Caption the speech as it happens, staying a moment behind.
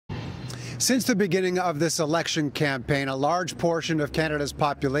Since the beginning of this election campaign, a large portion of Canada's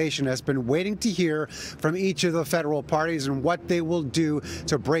population has been waiting to hear from each of the federal parties and what they will do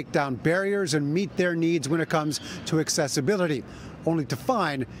to break down barriers and meet their needs when it comes to accessibility, only to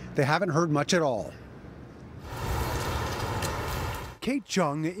find they haven't heard much at all. Kate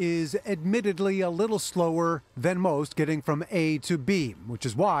Chung is admittedly a little slower than most getting from A to B, which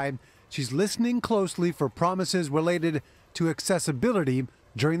is why she's listening closely for promises related to accessibility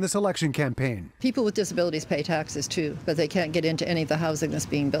during this election campaign. People with disabilities pay taxes too, but they can't get into any of the housing that's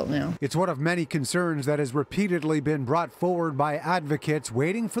being built now. It's one of many concerns that has repeatedly been brought forward by advocates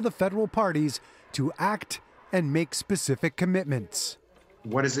waiting for the federal parties to act and make specific commitments.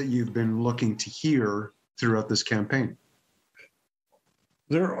 What is it you've been looking to hear throughout this campaign?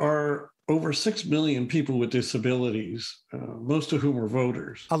 There are over 6 million people with disabilities, most of whom are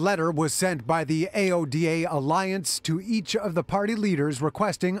voters. A letter was sent by the AODA Alliance to each of the party leaders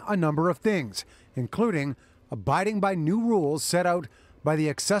requesting a number of things, including abiding by new rules set out by the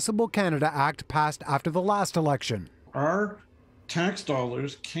Accessible Canada Act passed after the last election. Our tax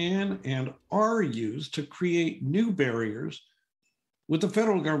dollars can and are used to create new barriers with the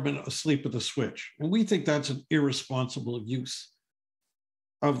federal government asleep at the switch. And we think that's an irresponsible use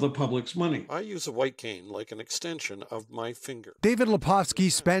of the public's money. I use a white cane like an extension of my finger. David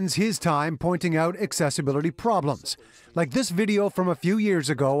Lepofsky spends his time pointing out accessibility problems, like this video from a few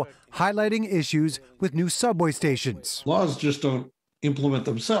years ago highlighting issues with new subway stations. Laws just don't implement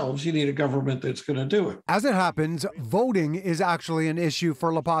themselves. You need a government that's going to do it. As it happens, voting is actually an issue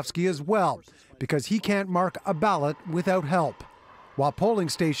for Lepofsky as well, because he can't mark a ballot without help. While polling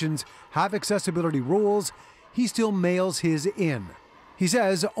stations have accessibility rules, he still mails his in. He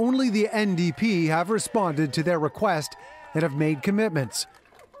says only the NDP have responded to their request and have made commitments.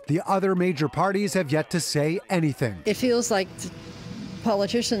 The other major parties have yet to say anything. It feels like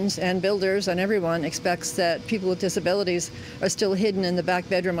politicians and builders and everyone expects that people with disabilities are still hidden in the back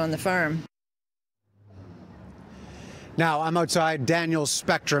bedroom on the farm. Now, I'm outside Daniel's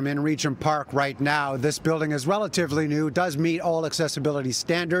Spectrum in Regent Park right now. This building is relatively new, does meet all accessibility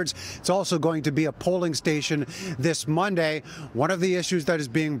standards. It's also going to be a polling station this Monday. One of the issues that is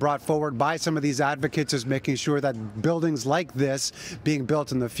being brought forward by some of these advocates is making sure that buildings like this being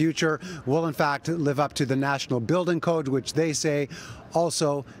built in the future will in fact live up to the National Building Code, which they say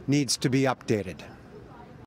also needs to be updated.